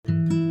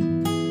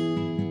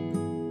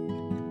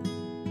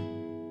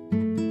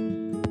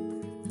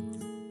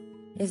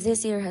If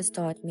this year has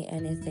taught me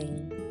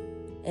anything,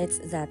 it's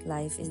that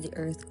life is the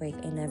earthquake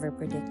I never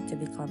predict to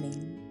be coming.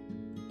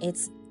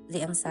 It's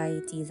the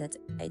anxiety that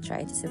I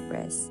try to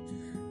suppress,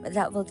 but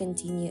that will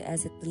continue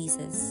as it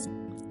pleases.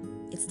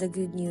 It's the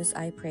good news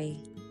I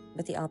pray,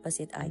 but the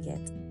opposite I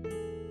get.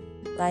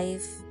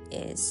 Life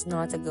is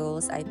not the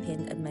goals I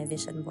pinned on my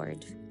vision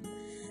board,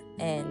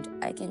 and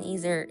I can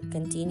either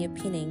continue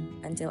pinning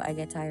until I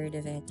get tired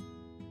of it,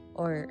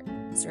 or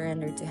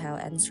surrender to how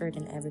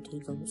uncertain every day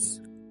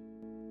goes.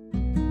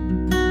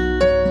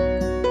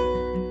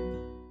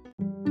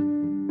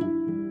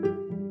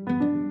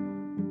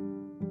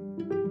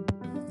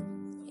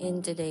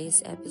 In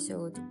today's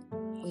episode,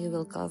 we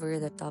will cover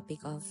the topic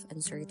of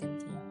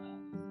uncertainty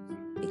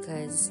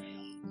because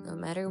no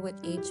matter what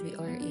age we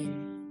are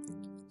in,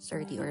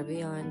 30 or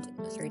beyond,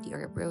 30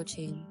 or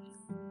approaching,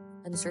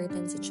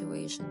 uncertain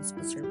situations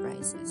will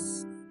surprise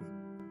us.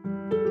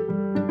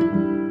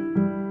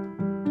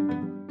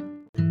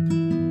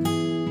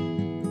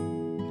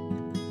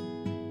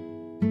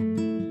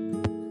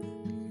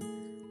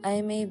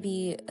 I may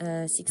be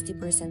a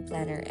 60%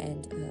 planner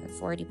and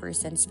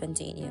 40%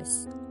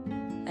 spontaneous.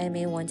 I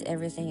may want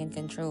everything in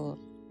control.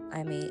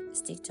 I may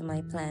stick to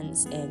my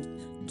plans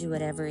and do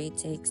whatever it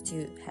takes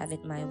to have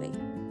it my way.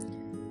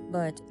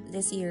 But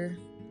this year,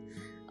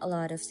 a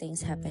lot of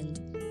things happened,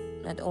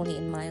 not only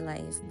in my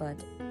life, but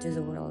to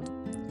the world.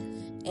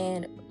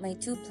 And my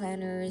two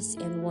planners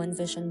and one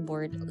vision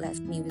board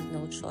left me with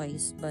no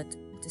choice but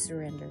to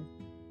surrender.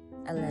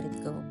 I let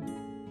it go.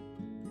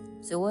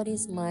 So, what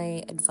is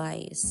my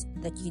advice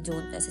that you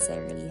don't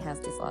necessarily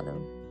have to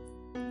follow?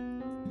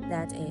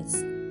 That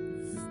is,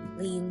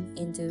 lean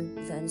into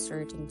the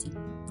uncertainty.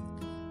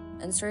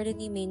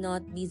 Uncertainty may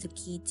not be the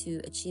key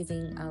to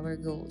achieving our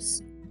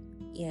goals,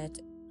 yet,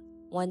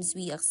 once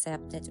we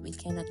accept that we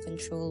cannot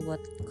control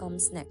what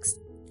comes next,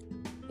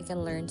 we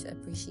can learn to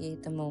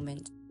appreciate the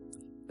moment.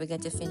 We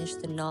get to finish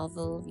the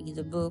novel, read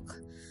the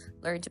book,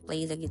 learn to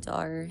play the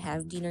guitar,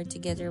 have dinner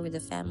together with the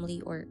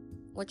family, or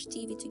watch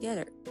TV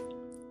together.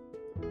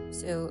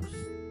 So,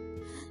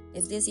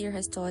 if this year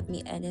has taught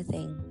me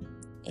anything,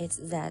 it's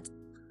that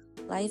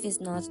life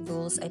is not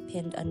goals I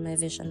pinned on my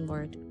vision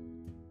board.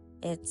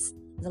 It's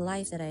the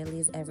life that I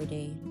live every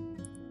day.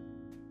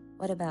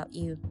 What about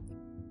you?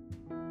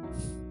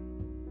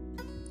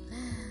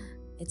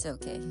 It's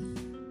okay.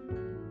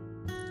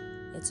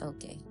 It's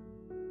okay.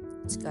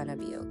 It's gonna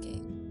be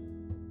okay.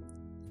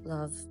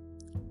 Love,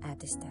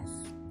 Ate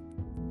Steph.